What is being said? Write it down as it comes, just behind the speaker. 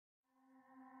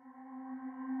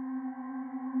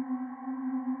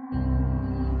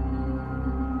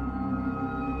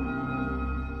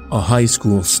A high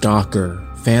school stalker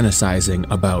fantasizing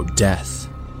about death.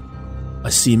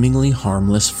 A seemingly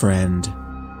harmless friend.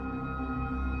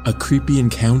 A creepy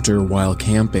encounter while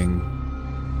camping.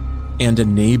 And a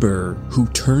neighbor who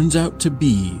turns out to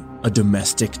be a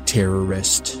domestic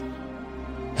terrorist.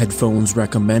 Headphones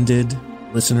recommended,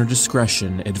 listener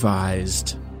discretion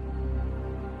advised.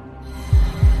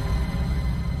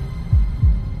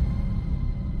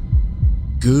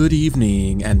 Good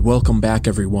evening and welcome back,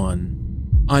 everyone.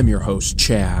 I'm your host,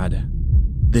 Chad.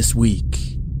 This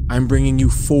week, I'm bringing you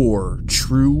 4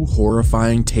 true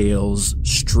horrifying tales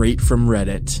straight from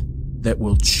Reddit that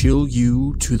will chill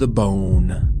you to the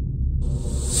bone.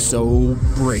 So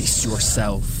brace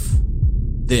yourself.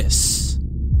 This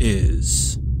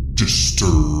is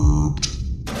Disturbed.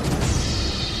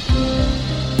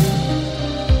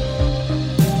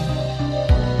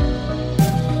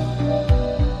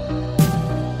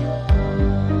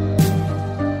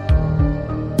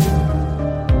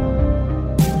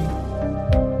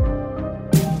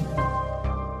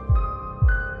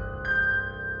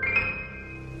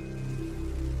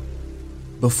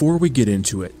 Before we get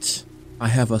into it, I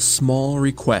have a small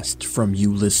request from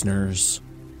you listeners.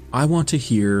 I want to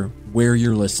hear where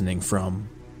you're listening from.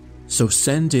 So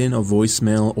send in a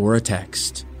voicemail or a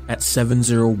text at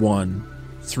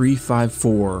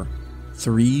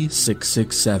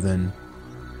 701-354-3667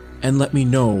 and let me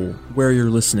know where you're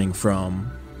listening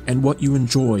from and what you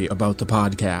enjoy about the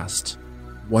podcast.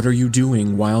 What are you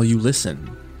doing while you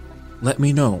listen? Let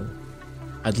me know.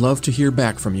 I'd love to hear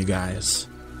back from you guys.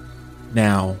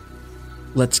 Now,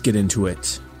 let's get into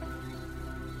it.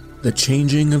 The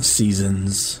changing of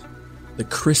seasons, the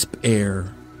crisp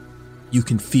air, you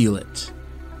can feel it.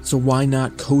 So why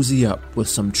not cozy up with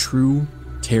some true,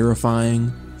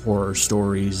 terrifying horror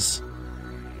stories?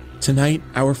 Tonight,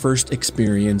 our first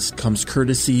experience comes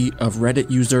courtesy of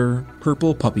Reddit user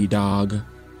Purple Puppy Dog,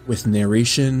 with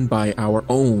narration by our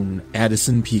own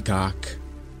Addison Peacock.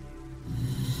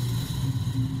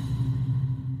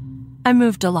 I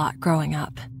moved a lot growing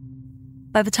up.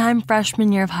 By the time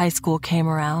freshman year of high school came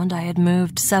around, I had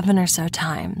moved 7 or so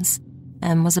times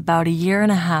and was about 1.5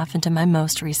 years into my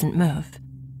most recent move.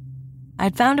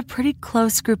 I'd found a pretty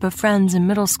close group of friends in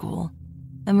middle school,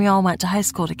 and we all went to high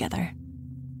school together.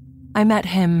 I met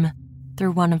him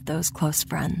through one of those close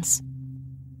friends.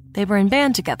 They were in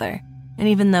band together, and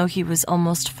even though he was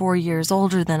almost 4 years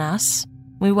older than us,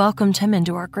 we welcomed him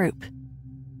into our group.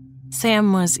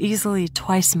 Sam was easily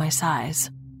twice my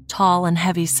size, tall and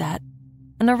heavy-set,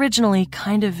 and originally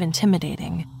kind of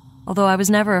intimidating, although I was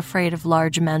never afraid of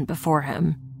large men before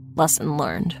him. Lesson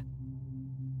learned.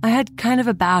 I had kind of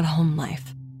a bad home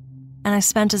life, and I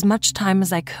spent as much time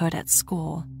as I could at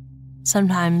school,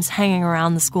 sometimes hanging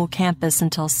around the school campus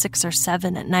until 6 or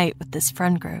 7 at night with this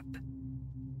friend group.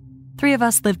 3 of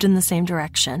us lived in the same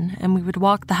direction, and we would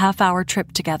walk the half-hour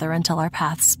trip together until our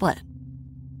paths split.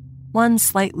 One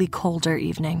slightly colder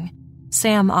evening,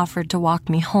 Sam offered to walk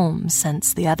me home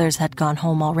since the others had gone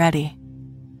home already.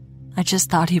 I just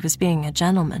thought he was being a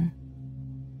gentleman.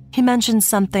 He mentioned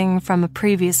something from a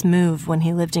previous move when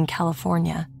he lived in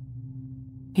California.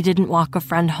 He didn't walk a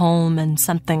friend home and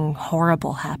something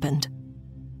horrible happened.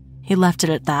 He left it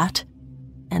at that,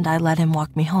 and I let him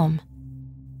walk me home.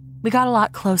 We got a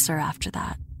lot closer after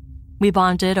that. We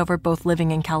bonded over both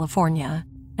living in California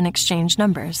and exchanged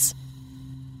numbers.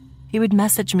 He would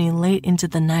message me late into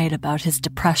the night about his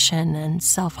depression and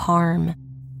self-harm,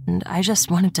 and I just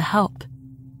wanted to help.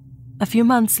 A few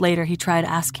months later, he tried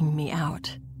asking me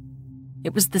out.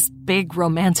 It was this big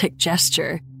romantic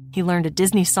gesture. He learned a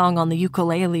Disney song on the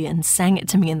ukulele and sang it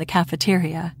to me in the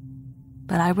cafeteria.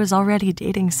 But I was already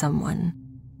dating someone.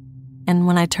 And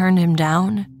when I turned him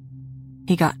down,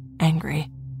 he got angry.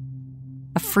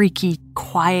 A freaky,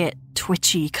 quiet,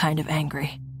 twitchy kind of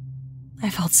angry. I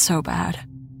felt so bad.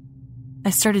 I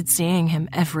started seeing him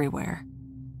everywhere.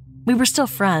 We were still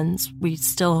friends, we'd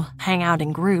still hang out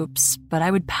in groups, but I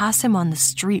would pass him on the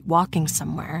street walking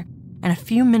somewhere, and a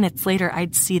few minutes later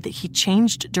I'd see that he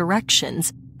changed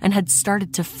directions and had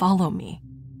started to follow me.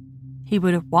 He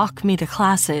would walk me to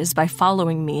classes by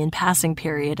following me in passing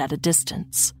period at a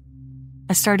distance.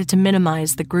 I started to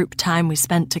minimize the group time we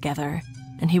spent together,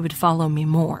 and he would follow me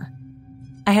more.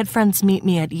 I had friends meet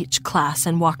me at each class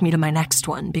and walk me to my next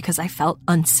one because I felt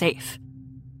unsafe.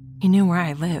 He knew where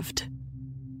I lived.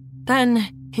 Then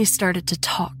he started to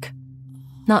talk.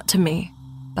 Not to me,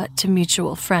 but to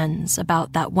mutual friends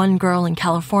about that one girl in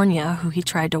California who he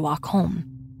tried to walk home.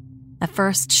 At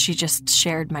first, she just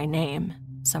shared my name,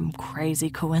 some crazy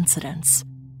coincidence.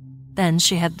 Then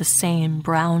she had the same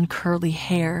brown curly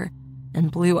hair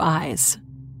and blue eyes.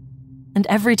 And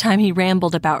every time he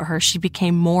rambled about her, she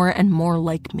became more and more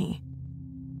like me.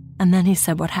 And then he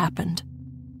said what happened.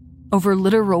 Over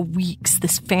literal weeks,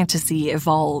 this fantasy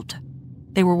evolved.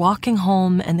 They were walking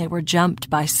home and they were jumped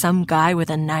by some guy with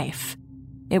a knife.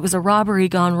 It was a robbery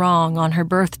gone wrong on her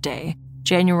birthday,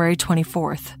 January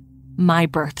 24th, my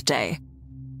birthday.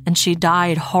 And she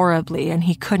died horribly and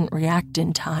he couldn't react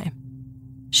in time.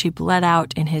 She bled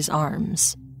out in his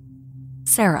arms.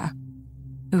 Sarah,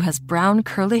 who has brown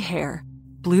curly hair,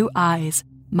 blue eyes,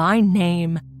 my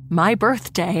name, my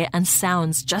birthday, and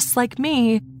sounds just like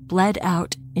me, bled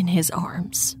out in his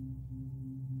arms.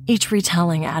 Each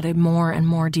retelling added more and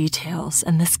more details,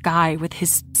 and this guy with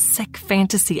his sick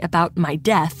fantasy about my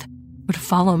death would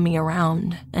follow me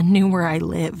around and knew where I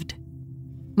lived.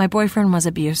 My boyfriend was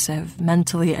abusive,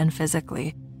 mentally and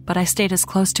physically, but I stayed as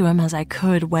close to him as I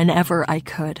could whenever I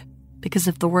could, because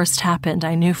if the worst happened,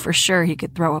 I knew for sure he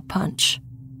could throw a punch.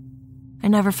 I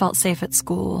never felt safe at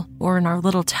school or in our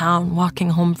little town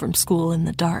walking home from school in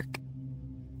the dark.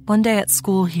 One day at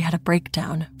school, he had a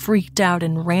breakdown, freaked out,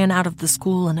 and ran out of the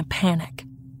school in a panic.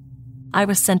 I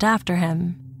was sent after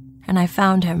him, and I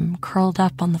found him curled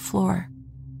up on the floor.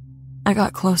 I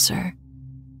got closer.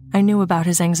 I knew about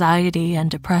his anxiety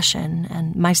and depression,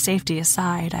 and my safety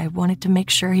aside, I wanted to make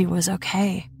sure he was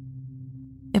okay.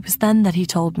 It was then that he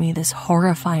told me this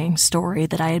horrifying story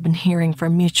that I had been hearing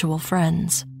from mutual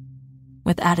friends,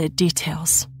 with added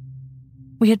details.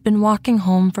 We had been walking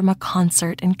home from a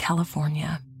concert in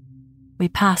California. We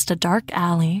passed a dark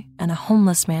alley, and a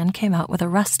homeless man came out with a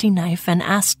rusty knife and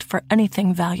asked for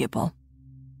anything valuable.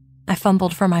 I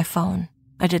fumbled for my phone.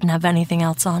 I didn't have anything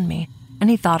else on me, and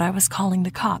he thought I was calling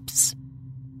the cops.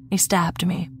 He stabbed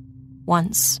me.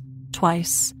 Once,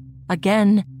 twice,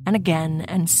 again and again,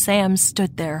 and Sam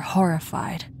stood there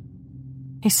horrified.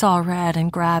 He saw red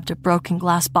and grabbed a broken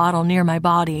glass bottle near my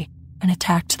body and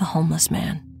attacked the homeless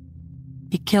man.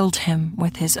 He killed him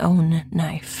with his own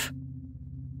knife.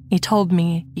 He told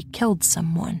me he killed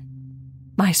someone.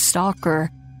 My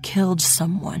stalker killed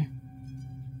someone.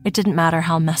 It didn't matter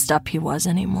how messed up he was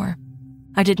anymore.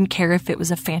 I didn't care if it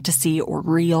was a fantasy or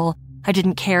real. I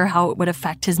didn't care how it would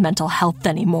affect his mental health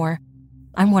anymore.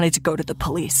 I wanted to go to the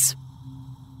police.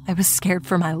 I was scared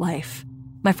for my life.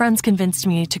 My friends convinced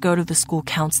me to go to the school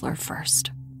counselor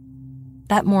first.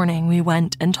 That morning, we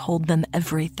went and told them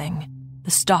everything.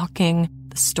 The stalking,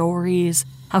 the stories,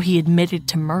 how he admitted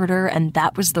to murder and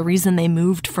that was the reason they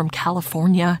moved from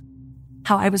California,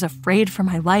 how I was afraid for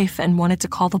my life and wanted to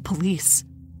call the police.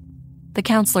 The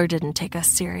counselor didn't take us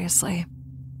seriously.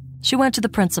 She went to the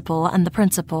principal, and the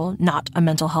principal, not a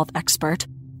mental health expert,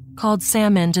 called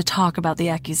Sam in to talk about the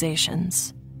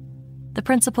accusations. The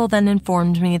principal then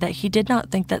informed me that he did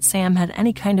not think that Sam had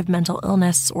any kind of mental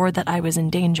illness or that I was in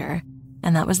danger,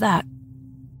 and that was that.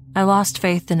 I lost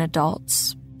faith in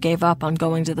adults, gave up on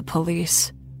going to the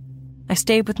police. I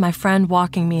stayed with my friend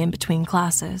walking me in between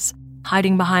classes,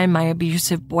 hiding behind my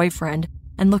abusive boyfriend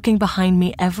and looking behind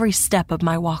me every step of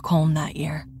my walk home that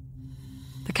year.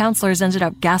 The counselors ended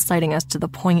up gaslighting us to the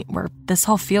point where this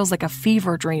all feels like a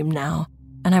fever dream now,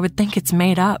 and I would think it's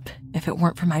made up if it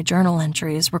weren't for my journal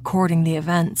entries recording the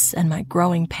events and my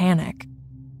growing panic,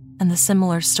 and the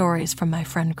similar stories from my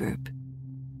friend group.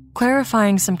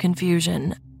 Clarifying some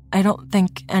confusion, I don't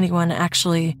think anyone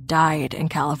actually died in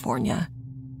California.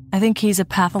 I think he's a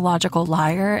pathological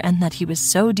liar and that he was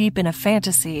so deep in a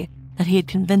fantasy that he had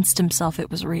convinced himself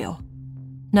it was real.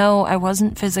 No, I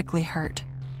wasn't physically hurt,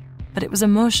 but it was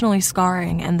emotionally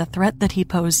scarring, and the threat that he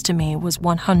posed to me was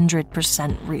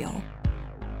 100% real.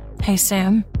 Hey,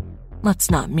 Sam, let's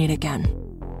not meet again.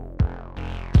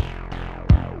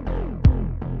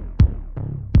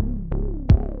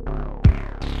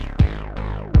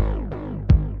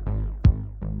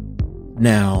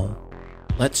 Now,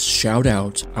 let's shout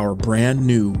out our brand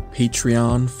new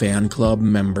Patreon fan club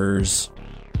members: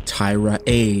 Tyra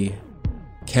A.,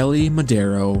 Kelly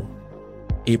Madero,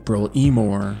 April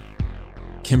Emore,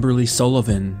 Kimberly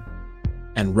Sullivan,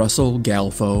 and Russell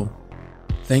Galfo.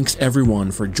 Thanks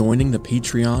everyone for joining the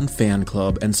Patreon fan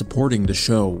club and supporting the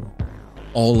show.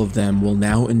 All of them will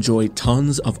now enjoy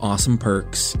tons of awesome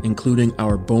perks, including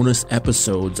our bonus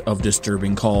episodes of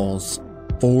Disturbing Calls.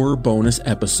 4 bonus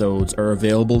episodes are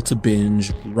available to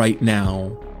binge right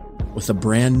now, with a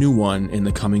brand new one in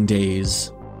the coming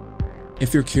days.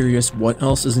 If you're curious what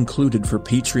else is included for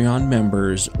Patreon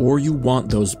members, or you want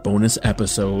those bonus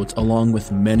episodes along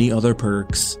with many other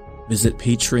perks, visit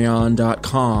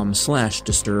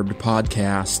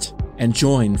patreon.com/disturbedpodcast and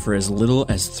join for as little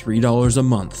as $3 a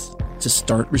month to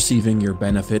start receiving your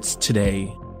benefits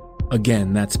today.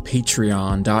 Again, that's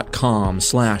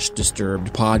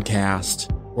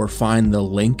patreon.com/disturbedpodcast. or find the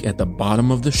link at the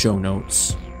bottom of the show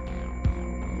notes.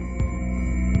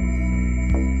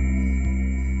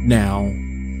 Now,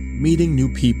 meeting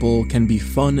new people can be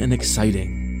fun and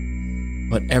exciting,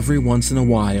 but every once in a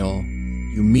while,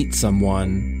 you meet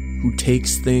someone who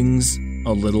takes things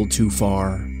a little too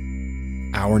far.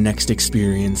 Our next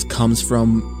experience comes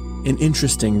from an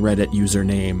interesting Reddit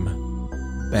username,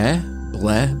 Beh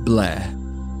Bleh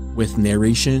Bleh, with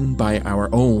narration by our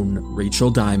own Rachel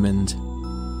Diamond.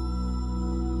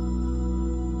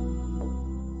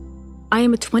 I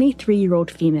am a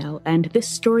 23-year-old female, and this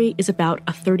story is about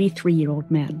a 33-year-old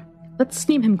man. Let's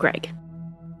name him Greg.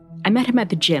 I met him at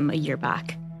the gym a year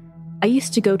back. I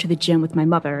used to go to the gym with my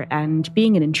mother, and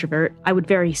being an introvert, I would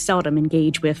very seldom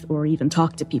engage with or even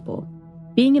talk to people.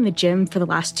 Being in the gym for the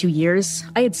last 2 years,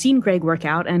 I had seen Greg work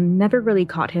out and never really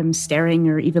caught him staring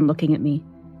or even looking at me.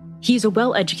 He's a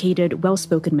well-educated,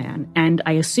 well-spoken man, and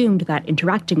I assumed that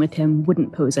interacting with him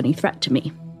wouldn't pose any threat to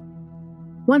me.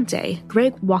 One day,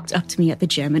 Greg walked up to me at the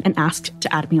gym and asked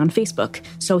to add me on Facebook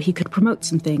so he could promote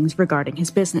some things regarding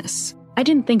his business. I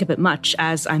didn't think of it much,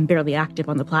 as I'm barely active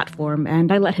on the platform,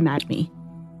 and I let him add me.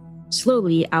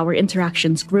 Slowly, our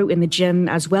interactions grew in the gym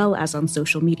as well as on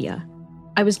social media.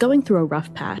 I was going through a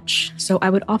rough patch, so I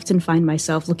would often find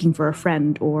myself looking for a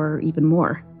friend or even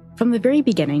more. From the very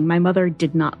beginning, my mother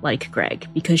did not like Greg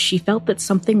because she felt that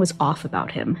something was off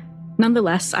about him.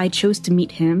 Nonetheless, I chose to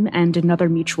meet him and another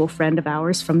mutual friend of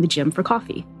ours from the gym for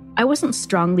coffee. I wasn't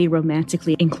strongly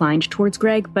romantically inclined towards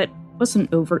Greg, but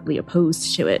wasn't overtly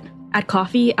opposed to it. At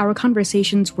coffee, our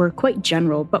conversations were quite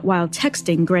general, but while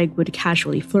texting, Greg would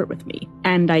casually flirt with me,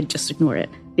 and I'd just ignore it.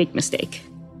 Big mistake.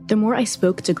 The more I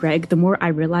spoke to Greg, the more I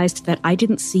realized that I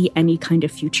didn't see any kind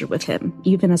of future with him,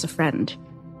 even as a friend.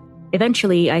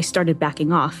 Eventually, I started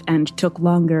backing off and took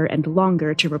longer and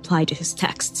longer to reply to his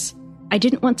texts. I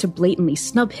didn't want to blatantly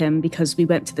snub him because we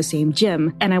went to the same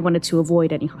gym, and I wanted to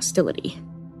avoid any hostility.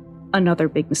 Another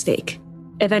big mistake.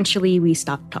 Eventually, we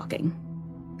stopped talking.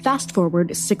 Fast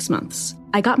forward 6 months.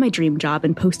 I got my dream job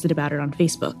and posted about it on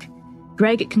Facebook.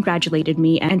 Greg congratulated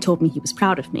me and told me he was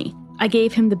proud of me. I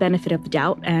gave him the benefit of the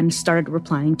doubt and started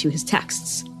replying to his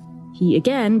texts. He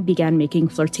again began making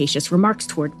flirtatious remarks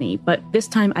toward me, but this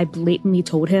time I blatantly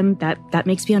told him that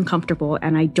makes me uncomfortable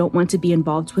and I don't want to be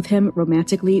involved with him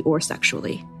romantically or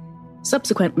sexually.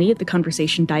 Subsequently, the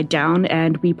conversation died down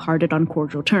and we parted on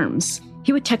cordial terms.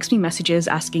 He would text me messages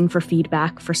asking for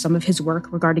feedback for some of his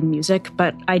work regarding music,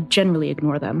 but I'd generally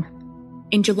ignore them.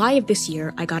 In July of this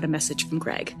year, I got a message from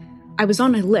Greg. I was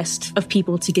on a list of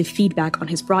people to give feedback on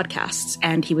his broadcasts,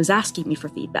 and he was asking me for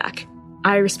feedback.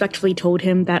 I respectfully told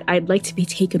him that I'd like to be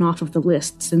taken off of the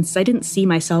list since I didn't see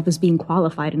myself as being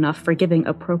qualified enough for giving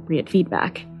appropriate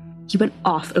feedback. He went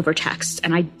off over text,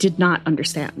 and I did not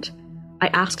understand. I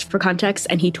asked for context,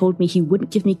 and he told me he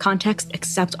wouldn't give me context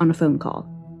except on a phone call.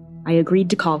 I agreed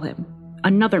to call him.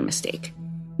 Another mistake.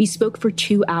 We spoke for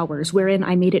 2 hours, wherein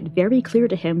I made it very clear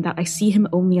to him that I see him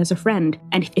only as a friend,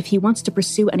 and if he wants to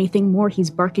pursue anything more,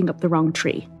 he's barking up the wrong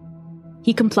tree.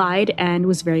 He complied and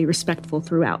was very respectful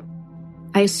throughout.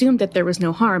 I assumed that there was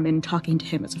no harm in talking to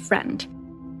him as a friend.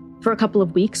 For a couple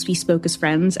of weeks, we spoke as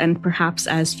friends and perhaps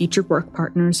as future work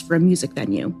partners for a music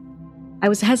venue. I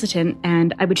was hesitant,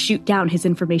 and I would shoot down his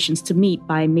invitations to meet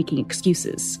by making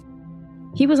excuses.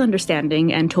 He was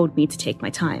understanding and told me to take my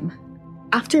time.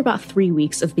 After about 3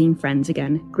 weeks of being friends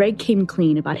again, Greg came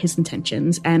clean about his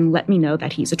intentions and let me know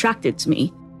that he's attracted to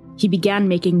me. He began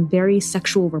making very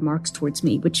sexual remarks towards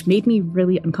me, which made me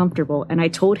really uncomfortable, and I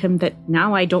told him that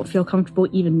now I don't feel comfortable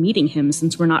even meeting him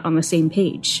since we're not on the same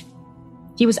page.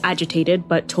 He was agitated,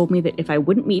 but told me that if I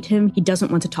wouldn't meet him, he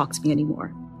doesn't want to talk to me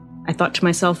anymore. I thought to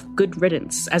myself, good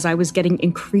riddance, as I was getting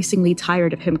increasingly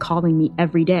tired of him calling me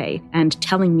every day and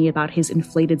telling me about his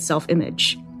inflated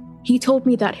self-image. He told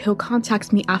me that he'll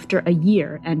contact me after a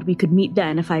year and we could meet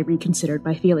then if I reconsidered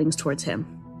my feelings towards him.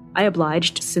 I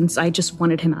obliged since I just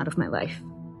wanted him out of my life.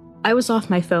 I was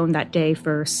off my phone that day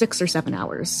for 6 or 7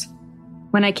 hours.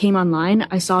 When I came online,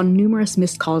 I saw numerous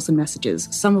missed calls and messages,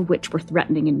 some of which were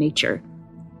threatening in nature.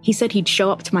 He said he'd show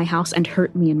up to my house and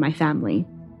hurt me and my family.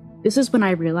 This is when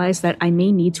I realized that I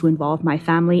may need to involve my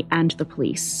family and the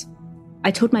police.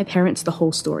 I told my parents the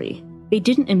whole story. They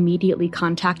didn't immediately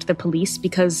contact the police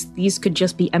because these could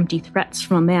just be empty threats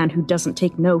from a man who doesn't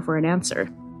take no for an answer.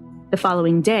 The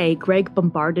following day, Greg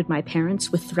bombarded my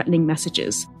parents with threatening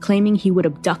messages, claiming he would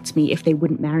abduct me if they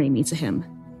wouldn't marry me to him.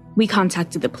 We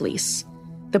contacted the police.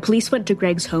 The police went to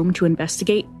Greg's home to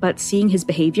investigate, but seeing his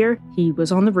behavior, he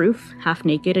was on the roof, half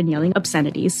naked and yelling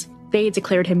obscenities. They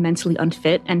declared him mentally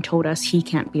unfit and told us he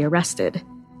can't be arrested.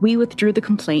 We withdrew the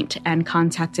complaint and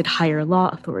contacted higher law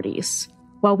authorities.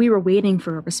 While we were waiting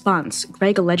for a response,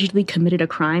 Greg allegedly committed a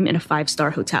crime in a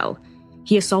 5-star hotel.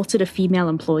 He assaulted a female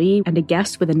employee and a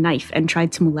guest with a knife and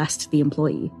tried to molest the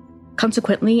employee.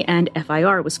 Consequently, an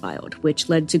FIR was filed, which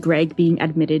led to Greg being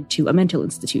admitted to a mental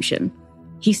institution.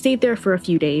 He stayed there for a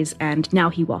few days, and now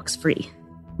he walks free.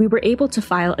 We were able to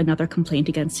file another complaint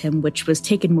against him, which was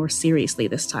taken more seriously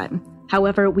this time.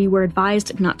 However, we were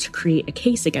advised not to create a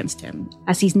case against him,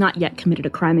 as he's not yet committed a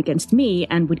crime against me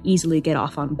and would easily get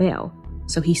off on bail.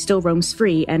 So he still roams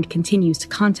free and continues to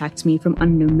contact me from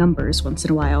unknown numbers once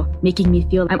in a while, making me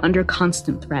feel I'm under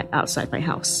constant threat outside my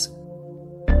house.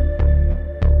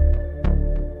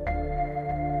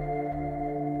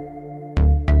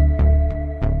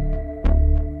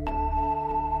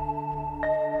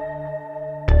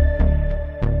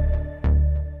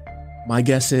 My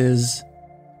guess is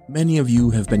many of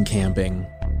you have been camping,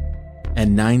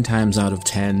 and 9 times out of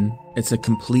 10, it's a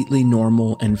completely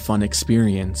normal and fun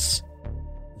experience.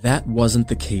 That wasn't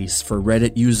the case for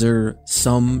Reddit user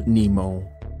Some Nemo.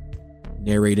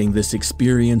 Narrating this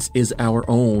experience is our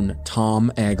own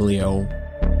Tom Aglio.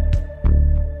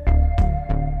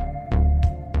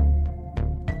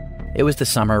 It was the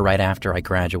summer right after I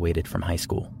graduated from high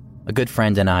school. A good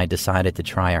friend and I decided to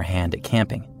try our hand at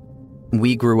camping.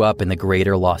 We grew up in the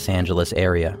greater Los Angeles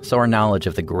area, so our knowledge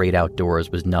of the great outdoors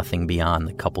was nothing beyond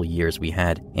the couple years we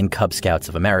had in Cub Scouts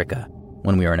of America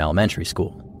when we were in elementary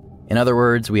school. In other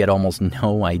words, we had almost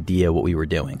no idea what we were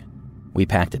doing. We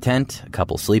packed a tent, a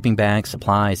couple sleeping bags,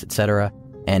 supplies, etc.,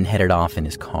 and headed off in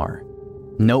his car.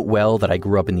 Note well that I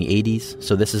grew up in the 80s,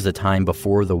 so this is the time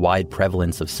before the wide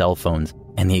prevalence of cell phones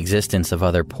and the existence of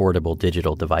other portable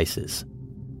digital devices.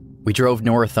 We drove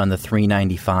north on the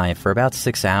 395 for about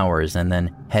 6 hours and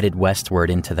then headed westward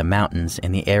into the mountains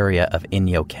in the area of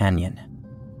Inyo Canyon.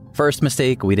 First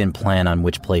mistake, we didn't plan on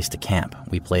which place to camp.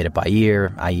 We played it by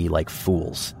ear, i.e. like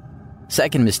fools.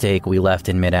 Second mistake, we left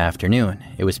in mid-afternoon.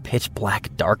 It was pitch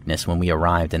black darkness when we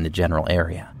arrived in the general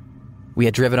area. We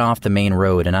had driven off the main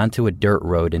road and onto a dirt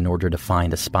road in order to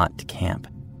find a spot to camp.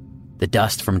 The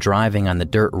dust from driving on the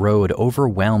dirt road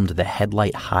overwhelmed the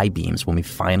headlight high beams when we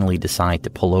finally decided to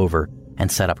pull over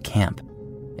and set up camp.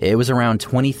 It was around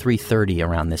 23:30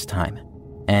 around this time,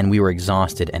 and we were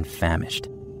exhausted and famished.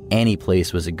 Any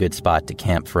place was a good spot to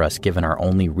camp for us, given our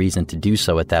only reason to do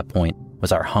so at that point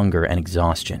was our hunger and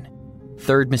exhaustion.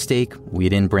 Third mistake, we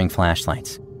didn't bring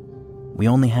flashlights. We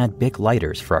only had Bic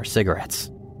lighters for our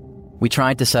cigarettes. We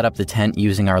tried to set up the tent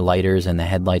using our lighters and the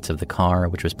headlights of the car,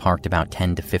 which was parked about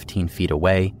 10 to 15 feet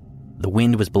away. The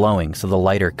wind was blowing, so the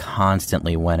lighter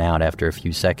constantly went out after a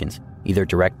few seconds, either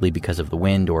directly because of the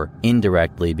wind or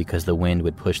indirectly because the wind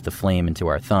would push the flame into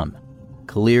our thumb.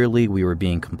 Clearly, we were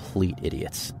being complete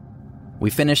idiots. We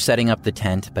finished setting up the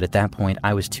tent, but at that point,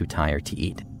 I was too tired to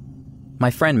eat. My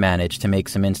friend managed to make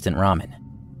some instant ramen.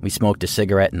 We smoked a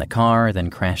cigarette in the car, then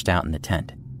crashed out in the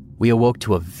tent. We awoke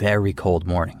to a very cold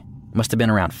morning. It must have been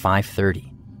around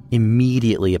 5:30.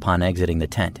 Immediately upon exiting the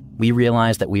tent, we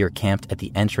realized that we were camped at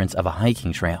the entrance of a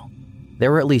hiking trail.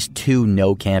 There were at least 2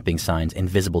 no camping signs in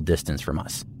visible distance from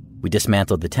us. We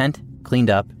dismantled the tent, cleaned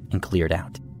up, and cleared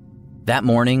out. That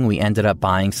morning, we ended up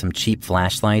buying some cheap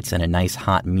flashlights and a nice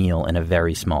hot meal in a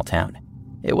very small town.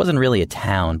 It wasn't really a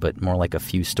town, but more like a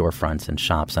few storefronts and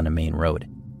shops on a main road,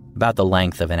 about the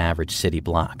length of an average city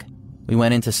block. We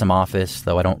went into some office,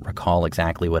 though I don't recall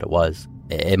exactly what it was.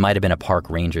 It might have been a park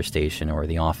ranger station or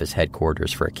the office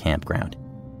headquarters for a campground.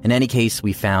 In any case,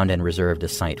 we found and reserved a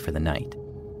site for the night.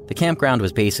 The campground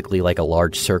was basically like a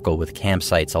large circle with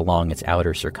campsites along its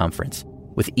outer circumference,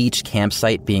 with each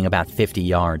campsite being about 50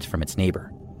 yards from its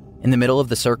neighbor. In the middle of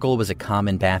the circle was a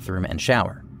common bathroom and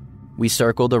shower. We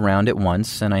circled around it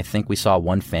once, and I think we saw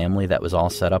one family that was all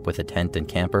set up with a tent and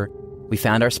camper. We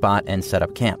found our spot and set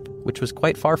up camp, which was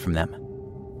quite far from them.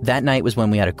 That night was when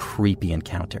we had a creepy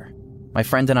encounter. My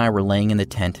friend and I were laying in the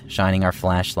tent, shining our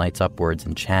flashlights upwards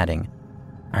and chatting.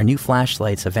 Our new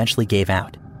flashlights eventually gave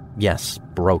out. Yes,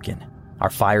 broken. Our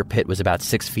fire pit was about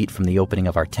 6 feet from the opening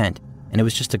of our tent, and it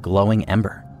was just a glowing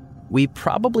ember. We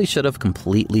probably should have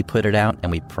completely put it out,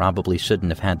 and we probably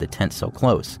shouldn't have had the tent so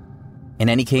close. In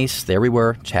any case, there we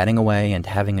were, chatting away and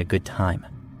having a good time.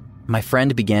 My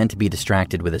friend began to be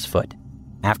distracted with his foot.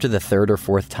 After the 3rd or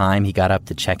 4th time, he got up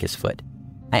to check his foot.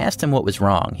 I asked him what was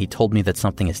wrong. He told me that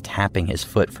something is tapping his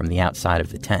foot from the outside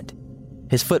of the tent.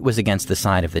 His foot was against the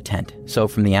side of the tent, so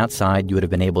from the outside you would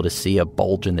have been able to see a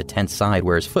bulge in the tent side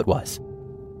where his foot was.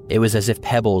 It was as if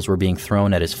pebbles were being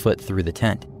thrown at his foot through the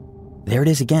tent. There it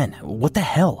is again. What the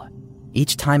hell?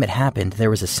 Each time it happened,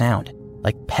 there was a sound,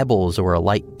 like pebbles or a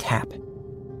light tap.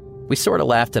 We sort of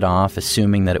laughed it off,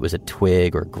 assuming that it was a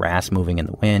twig or grass moving in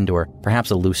the wind, or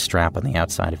perhaps a loose strap on the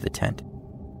outside of the tent.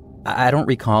 I don't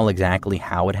recall exactly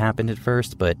how it happened at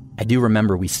first, but I do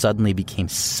remember we suddenly became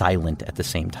silent at the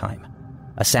same time.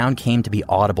 A sound came to be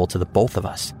audible to the both of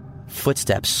us,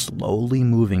 footsteps slowly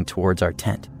moving towards our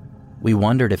tent. We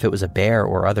wondered if it was a bear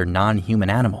or other non-human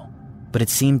animal, but it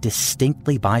seemed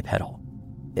distinctly bipedal.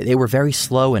 They were very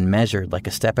slow and measured, like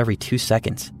a step every 2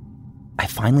 seconds. I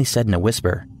finally said in a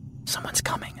whisper, "Someone's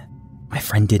coming." My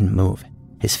friend didn't move.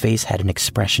 His face had an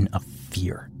expression of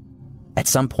fear. At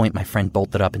some point, my friend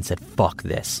bolted up and said, "Fuck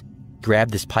this."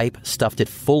 Grabbed his pipe, stuffed it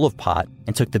full of pot,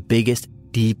 and took the biggest,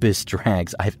 deepest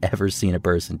drags I've ever seen a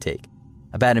person take.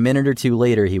 About a minute or two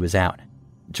later, he was out.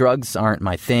 Drugs aren't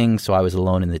my thing, so I was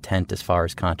alone in the tent as far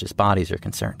as conscious bodies are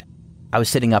concerned. I was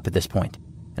sitting up at this point,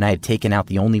 and I had taken out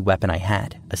the only weapon I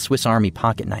had, a Swiss Army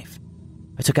pocket knife.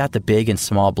 I took out the big and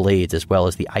small blades as well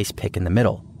as the ice pick in the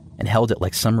middle, and held it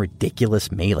like some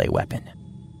ridiculous melee weapon.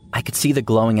 I could see the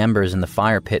glowing embers in the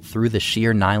fire pit through the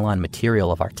sheer nylon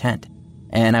material of our tent,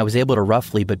 and I was able to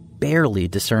roughly but barely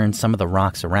discern some of the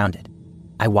rocks around it.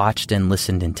 I watched and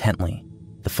listened intently.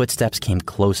 The footsteps came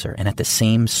closer and at the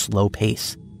same slow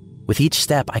pace. With each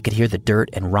step, I could hear the dirt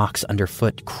and rocks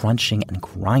underfoot crunching and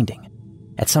grinding.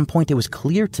 At some point, it was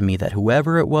clear to me that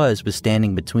whoever it was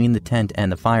standing between the tent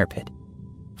and the fire pit.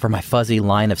 For my fuzzy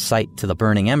line of sight to the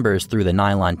burning embers through the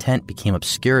nylon tent became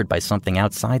obscured by something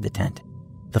outside the tent.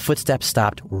 The footsteps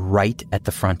stopped right at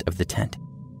the front of the tent,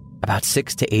 about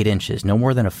 6 to 8 inches, no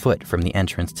more than a foot from the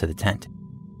entrance to the tent.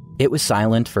 It was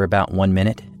silent for about 1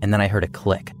 minute, and then I heard a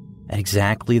click. At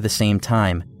exactly the same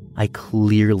time, I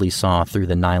clearly saw through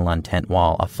the nylon tent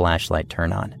wall a flashlight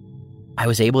turn on. I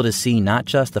was able to see not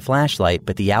just the flashlight,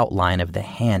 but the outline of the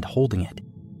hand holding it.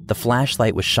 The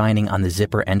flashlight was shining on the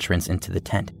zipper entrance into the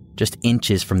tent, just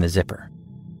inches from the zipper.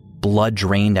 Blood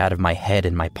drained out of my head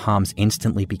and my palms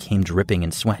instantly became dripping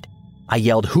in sweat. I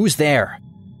yelled, "Who's there?"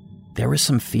 There was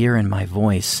some fear in my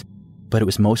voice, but it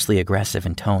was mostly aggressive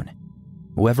in tone.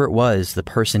 Whoever it was, the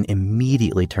person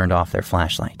immediately turned off their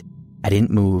flashlight. I didn't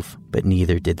move, but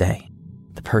neither did they.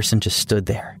 The person just stood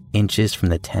there, inches from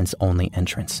the tent's only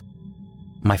entrance.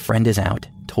 My friend is out,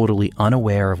 totally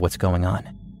unaware of what's going on.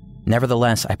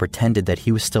 Nevertheless, I pretended that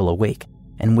he was still awake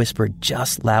and whispered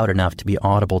just loud enough to be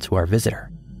audible to our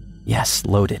visitor. "Yes,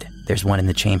 loaded. There's one in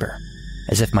the chamber,"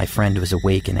 as if my friend was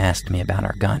awake and asked me about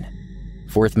our gun.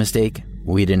 Fourth mistake,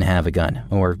 we didn't have a gun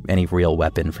or any real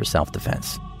weapon for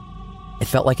self-defense. It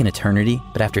felt like an eternity,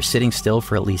 but after sitting still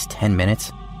for at least 10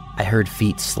 minutes, I heard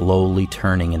feet slowly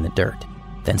turning in the dirt,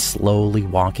 then slowly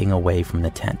walking away from the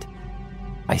tent.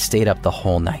 I stayed up the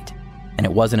whole night, and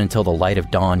it wasn't until the light of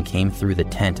dawn came through the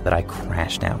tent that I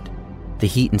crashed out. The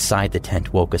heat inside the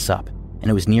tent woke us up,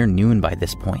 and it was near noon by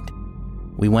this point.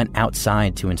 We went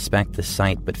outside to inspect the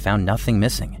site but found nothing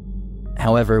missing.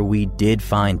 However, we did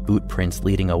find boot prints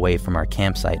leading away from our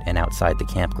campsite and outside the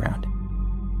campground.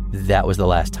 That was the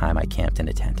last time I camped in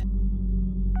a tent.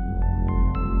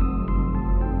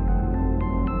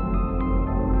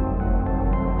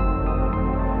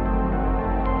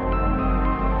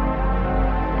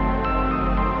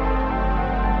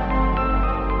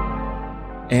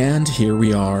 And here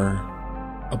we are,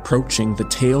 approaching the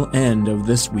tail end of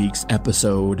this week's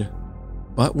episode.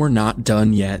 But we're not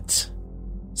done yet.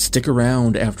 Stick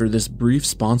around after this brief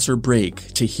sponsor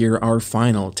break to hear our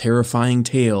final terrifying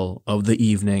tale of the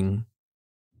evening.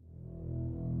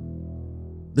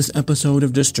 This episode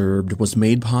of Disturbed was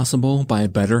made possible by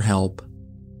BetterHelp.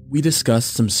 We discuss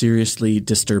some seriously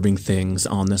disturbing things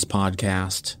on this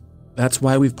podcast. That's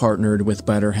why we've partnered with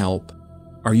BetterHelp.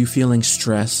 Are you feeling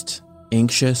stressed,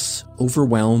 anxious,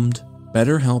 overwhelmed?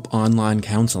 BetterHelp Online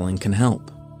Counseling can help.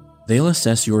 They'll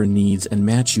assess your needs and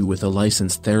match you with a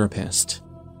licensed therapist.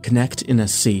 Connect in a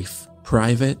safe,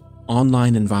 private,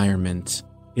 online environment.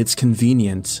 It's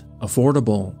convenient,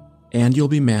 affordable, and you'll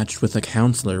be matched with a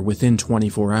counselor within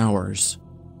 24 hours.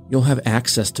 You'll have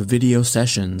access to video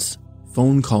sessions,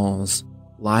 phone calls,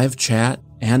 live chat,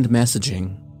 and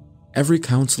messaging. Every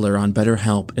counselor on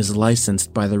BetterHelp is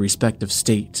licensed by the respective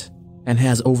state and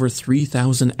has over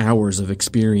 3,000 hours of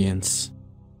experience.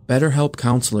 BetterHelp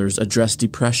counselors address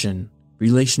depression,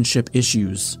 relationship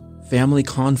issues, family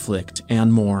conflict,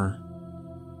 and more.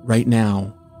 Right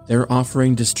now, they're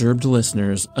offering Disturbed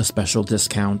listeners a special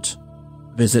discount.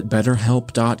 Visit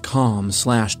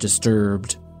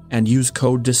betterhelp.com/disturbed and use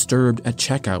code DISTURBED at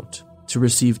checkout to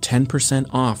receive 10%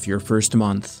 off your first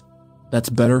month. That's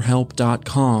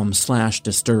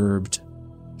betterhelp.com/disturbed.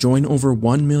 Join over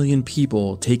 1 million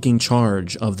people taking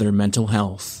charge of their mental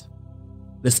health.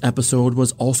 This episode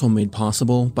was also made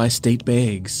possible by State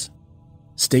Bags.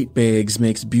 State Bags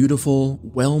makes beautiful,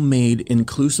 well-made,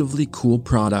 inclusively cool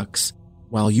products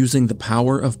while using the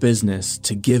power of business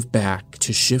to give back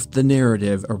to shift the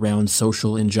narrative around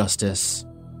social injustice.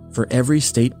 For every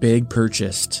State Bag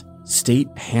purchased, State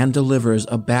hand-delivers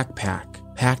a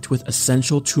backpack packed with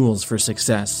essential tools for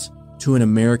success to an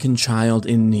American child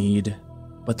in need.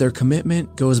 But their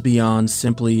commitment goes beyond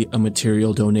simply a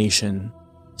material donation.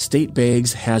 State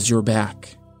Bags has your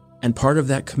back, and part of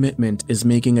that commitment is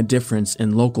making a difference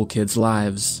in local kids'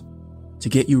 lives. To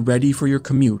get you ready for your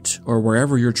commute or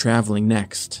wherever you're traveling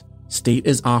next, State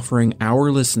is offering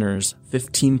our listeners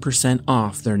 15%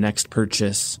 off their next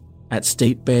purchase at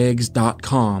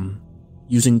statebags.com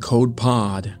using code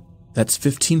POD. That's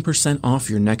 15% off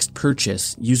your next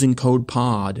purchase using code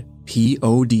POD,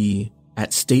 P-O-D,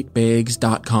 at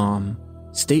statebags.com.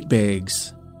 State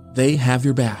Bags, they have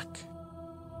your back.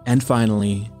 And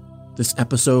finally, this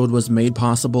episode was made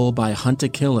possible by Hunt a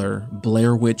Killer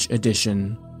Blair Witch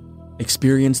Edition.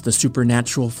 Experience the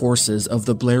supernatural forces of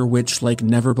the Blair Witch like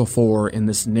never before in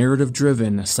this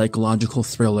narrative-driven psychological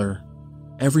thriller.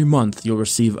 Every month you'll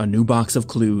receive a new box of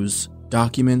clues,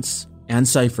 documents, and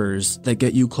ciphers that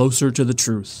get you closer to the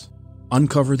truth.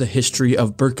 Uncover the history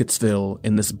of Burkittsville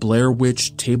in this Blair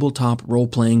Witch tabletop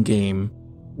role-playing game.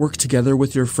 Work together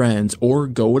with your friends or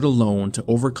go it alone to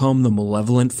overcome the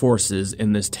malevolent forces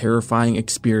in this terrifying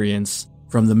experience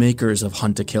from the makers of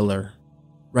Hunt a Killer.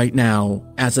 Right now,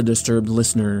 as a Disturbed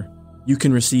listener, you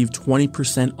can receive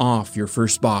 20% off your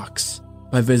first box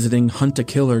by visiting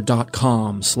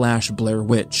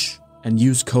huntakiller.com/BlairWitch and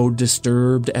use code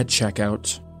DISTURBED at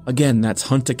checkout. Again, that's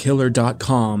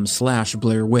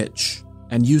huntakiller.com/BlairWitch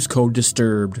and use code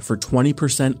DISTURBED for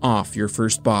 20% off your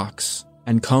first box.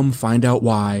 And come find out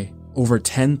why over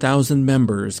 10,000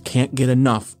 members can't get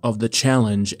enough of the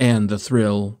challenge and the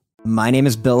thrill. My name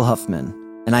is Bill Huffman,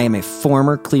 and I am a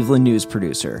former Cleveland news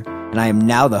producer, and I am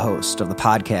now the host of the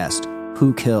podcast,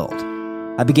 Who Killed?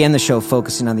 I began the show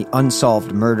focusing on the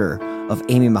unsolved murder of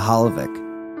Amy Mihaljevic,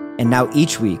 and now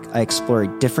each week I explore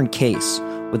a different case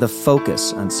with a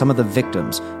focus on some of the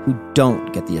victims who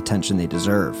don't get the attention they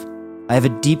deserve. I have a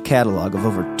deep catalog of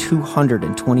over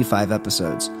 225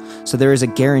 episodes, so there is a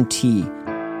guarantee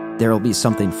there will be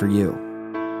something for you.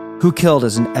 Who Killed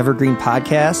is an evergreen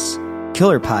podcasts,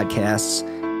 killer podcasts,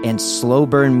 and slow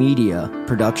burn media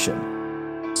production.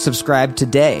 Subscribe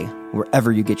today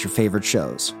wherever you get your favorite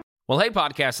shows. Well, hey,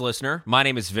 podcast listener. My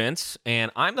name is Vince,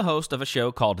 and I'm the host of a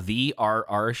show called The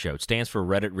RR Show. It stands for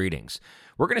Reddit Readings.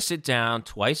 We're going to sit down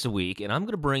twice a week, and I'm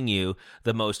going to bring you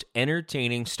the most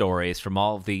entertaining stories from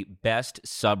all of the best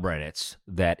subreddits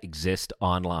that exist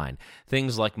online.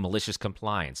 Things like malicious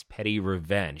compliance, petty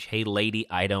revenge, hey, lady,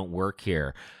 I don't work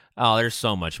here. Oh, there's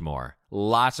so much more.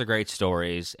 Lots of great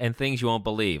stories and things you won't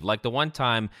believe. Like the one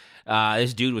time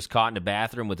this dude was caught in a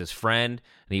bathroom with his friend,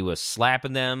 and he was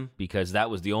slapping them because that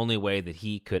was the only way that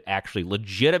he could actually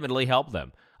legitimately help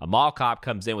them. A mall cop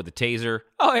comes in with a taser.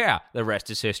 Oh, yeah, the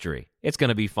rest is history. It's going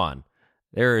to be fun.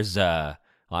 There's, I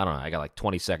don't know, I got like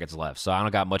 20 seconds left, so I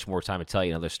don't got much more time to tell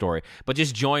you another story. But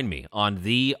just join me on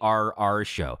The RR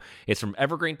Show. It's from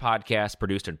Evergreen Podcast,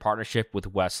 produced in partnership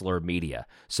with Wessler Media.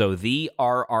 So The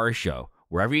RR Show,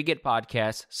 wherever you get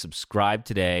podcasts, subscribe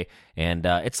today. And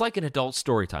it's like an adult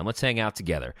story time. Let's hang out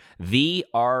together. The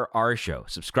RR Show.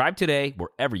 Subscribe today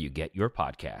wherever you get your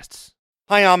podcasts.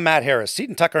 Hi, I'm Matt Harris.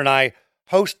 Seton Tucker and I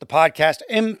host the podcast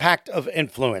Impact of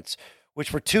Influence, which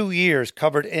for 2 years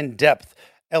covered in depth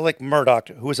Alec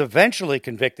Murdaugh, who was eventually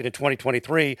convicted in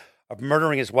 2023 of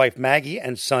murdering his wife Maggie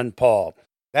and son Paul.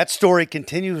 That story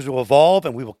continues to evolve,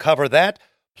 and we will cover that.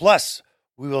 Plus,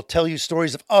 we will tell you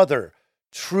stories of other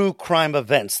true crime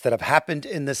events that have happened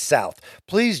in the South.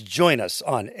 Please join us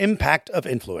on Impact of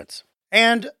Influence.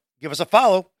 And give us a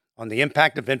follow on the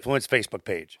Impact of Influence Facebook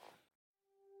page.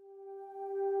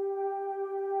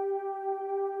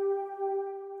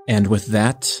 And with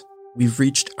that, we've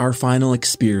reached our final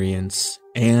experience,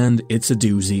 and it's a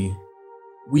doozy.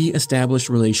 We establish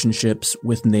relationships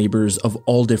with neighbors of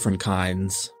all different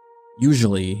kinds.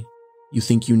 Usually, you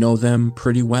think you know them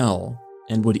pretty well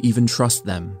and would even trust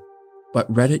them.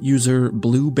 But Reddit user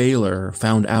Blue Baylor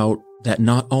found out that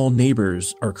not all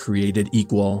neighbors are created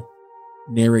equal.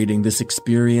 Narrating this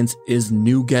experience is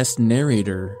new guest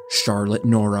narrator Charlotte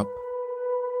Norup.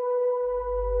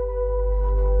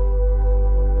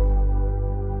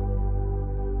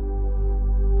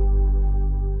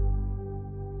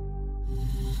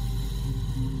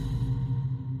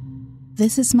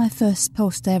 This is my first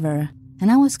post ever, and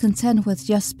I was content with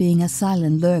just being a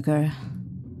silent lurker.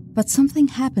 But something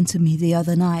happened to me the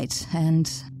other night,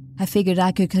 and I figured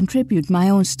I could contribute my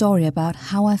own story about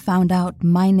how I found out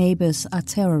my neighbors are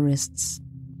terrorists.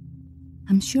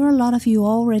 I'm sure a lot of you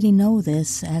already know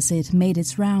this as it made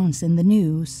its rounds in the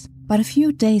news. But a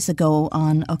few days ago,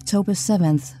 on October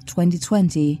 7th,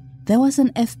 2020, there was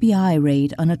an FBI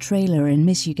raid on a trailer in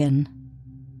Michigan.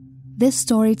 This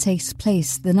story takes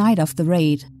place the night of the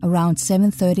raid, around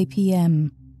 7:30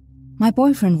 p.m. My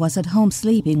boyfriend was at home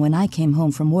sleeping when I came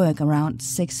home from work around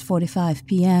 6:45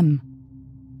 p.m.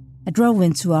 I drove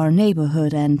into our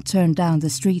neighborhood and turned down the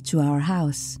street to our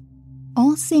house.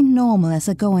 All seemed normal as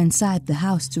I go inside the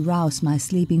house to rouse my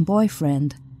sleeping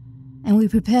boyfriend, and we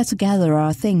prepare to gather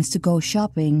our things to go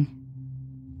shopping.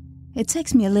 It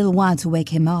takes me a little while to wake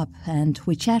him up, and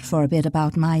we chat for a bit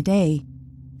about my day.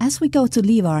 As we go to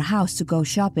leave our house to go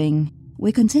shopping,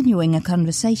 we're continuing a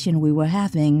conversation we were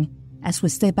having as we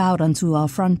step out onto our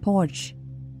front porch.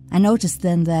 I noticed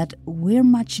then that we're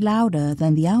much louder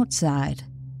than the outside.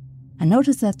 I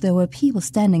noticed that there were people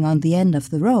standing on the end of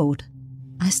the road.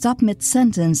 I stop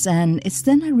mid-sentence, and it's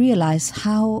then I realize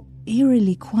how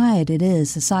eerily quiet it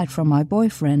is aside from my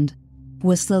boyfriend, who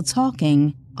was still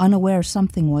talking, unaware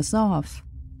something was off.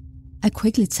 I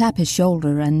quickly tap his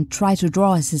shoulder and try to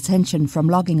draw his attention from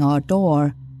locking our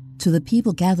door to the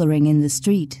people gathering in the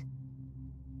street.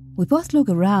 We both look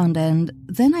around, and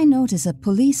then I notice a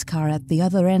police car at the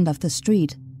other end of the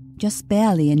street, just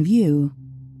barely in view.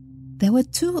 There were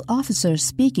 2 officers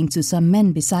speaking to some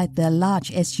men beside their large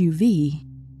SUV.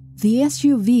 The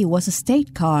SUV was a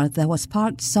state car that was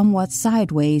parked somewhat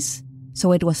sideways,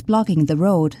 so it was blocking the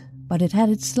road, but it had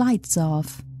its lights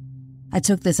off. I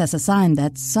took this as a sign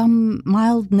that some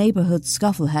mild neighborhood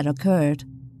scuffle had occurred,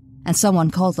 and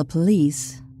someone called the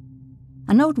police.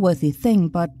 A noteworthy thing,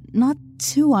 but not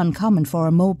too uncommon for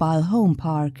a mobile home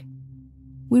park.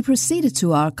 We proceeded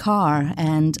to our car,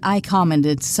 and I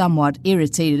commented, somewhat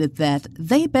irritated, that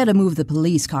they better move the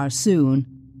police car soon,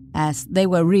 as they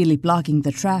were really blocking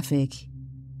the traffic.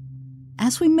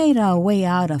 As we made our way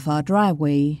out of our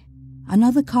driveway,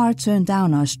 another car turned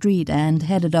down our street and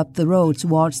headed up the road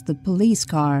towards the police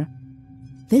car.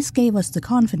 This gave us the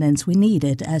confidence we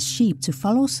needed as sheep to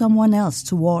follow someone else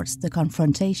towards the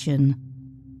confrontation.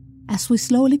 As we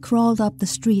slowly crawled up the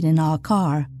street in our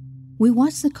car, we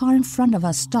watched the car in front of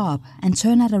us stop and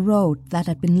turn at a road that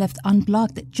had been left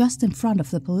unblocked just in front of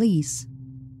the police.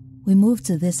 We moved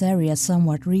to this area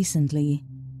somewhat recently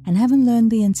and haven't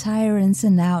learned the entire ins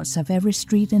and outs of every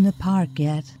street in the park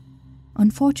yet.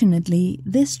 Unfortunately,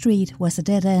 this street was a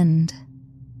dead end.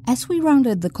 As we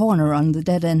rounded the corner on the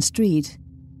dead-end street,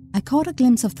 I caught a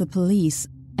glimpse of the police,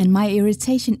 and my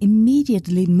irritation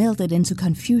immediately melted into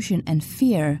confusion and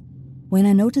fear when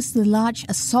I noticed the large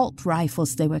assault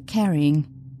rifles they were carrying.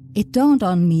 It dawned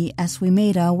on me as we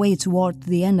made our way toward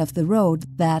the end of the road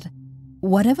that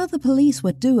whatever the police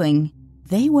were doing,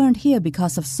 they weren't here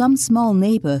because of some small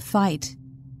neighbor fight.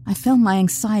 I felt my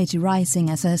anxiety rising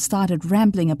as I started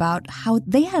rambling about how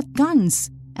they had guns,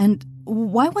 and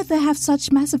why would they have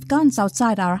such massive guns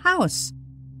outside our house?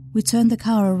 We turned the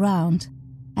car around,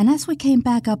 and as we came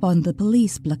back up on the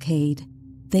police blockade,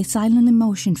 they silently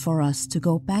motioned for us to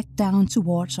go back down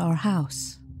towards our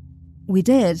house. We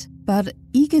did, but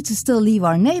eager to still leave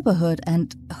our neighborhood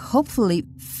and hopefully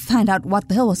find out what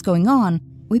the hell was going on,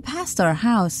 we passed our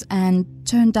house and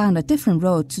turned down a different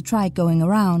road to try going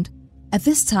around. At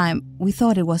this time, we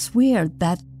thought it was weird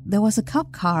that there was a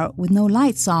cop car with no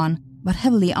lights on, but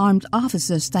heavily armed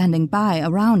officers standing by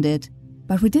around it.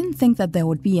 But we didn't think that there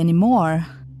would be any more.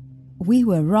 We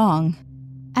were wrong.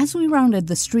 As we rounded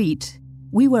the street,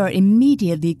 we were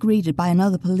immediately greeted by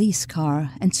another police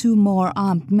car and 2 more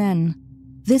armed men,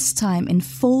 this time in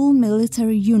full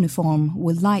military uniform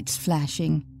with lights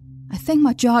flashing. I think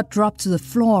my jaw dropped to the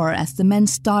floor as the men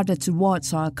started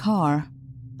towards our car.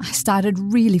 I started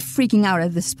really freaking out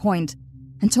at this point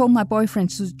and told my boyfriend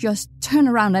to just turn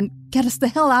around and get us the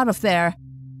hell out of there.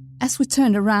 As we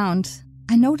turned around,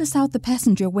 I noticed out the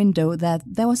passenger window that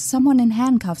there was someone in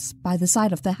handcuffs by the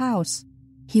side of the house.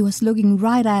 He was looking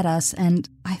right at us, and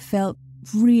I felt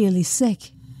really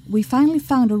sick. We finally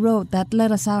found a road that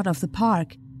led us out of the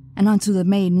park and onto the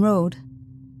main road.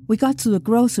 We got to the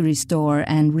grocery store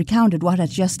and recounted what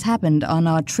had just happened on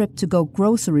our trip to go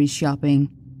grocery shopping.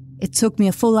 It took me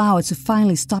a full hour to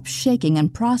finally stop shaking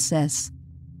and process.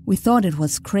 We thought it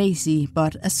was crazy,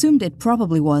 but assumed it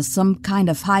probably was some kind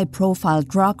of high-profile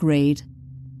drug raid.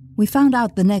 We found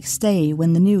out the next day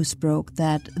when the news broke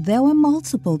that there were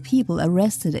multiple people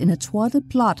arrested in a thwarted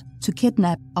plot to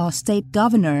kidnap our state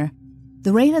governor.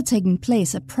 The raid had taken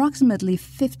place approximately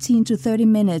 15 to 30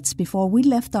 minutes before we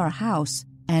left our house,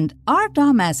 and our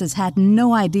dumbasses had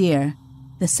no idea.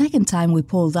 The second time we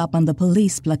pulled up on the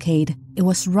police blockade, it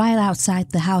was right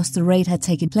outside the house the raid had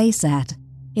taken place at.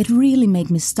 It really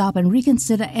made me stop and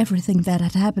reconsider everything that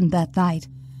had happened that night,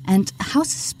 and how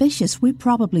suspicious we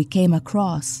probably came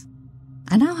across.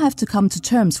 I now have to come to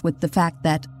terms with the fact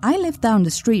that I live down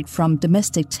the street from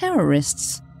domestic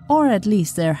terrorists, or at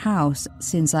least their house,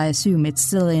 since I assume it's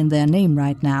still in their name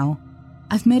right now.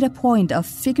 I've made a point of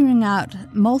figuring out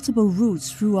multiple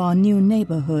routes through our new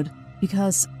neighborhood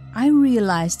because I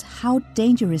realized how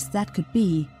dangerous that could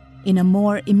be in a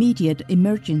more immediate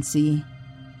emergency.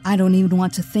 I don't even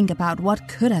want to think about what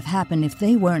could have happened if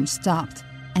they weren't stopped,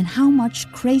 and how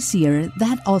much crazier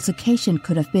that altercation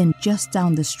could have been just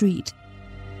down the street.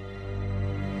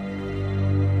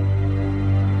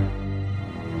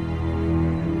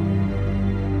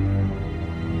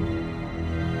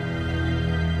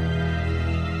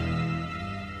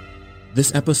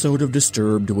 This episode of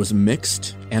Disturbed was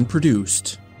mixed and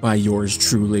produced by yours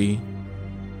truly.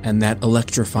 And that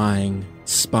electrifying,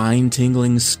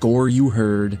 spine-tingling score you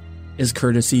heard is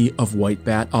courtesy of White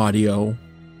Bat Audio,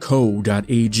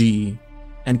 Co.ag,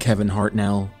 and Kevin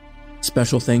Hartnell.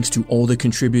 Special thanks to all the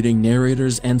contributing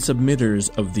narrators and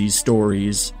submitters of these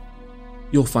stories.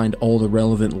 You'll find all the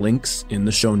relevant links in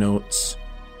the show notes.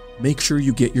 Make sure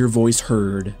you get your voice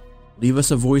heard. Leave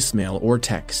us a voicemail or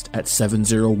text at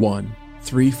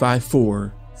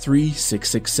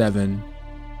 701-354-3667.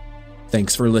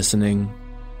 Thanks for listening.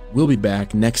 We'll be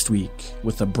back next week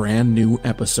with a brand new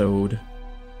episode.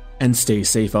 And stay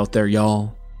safe out there,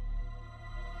 y'all.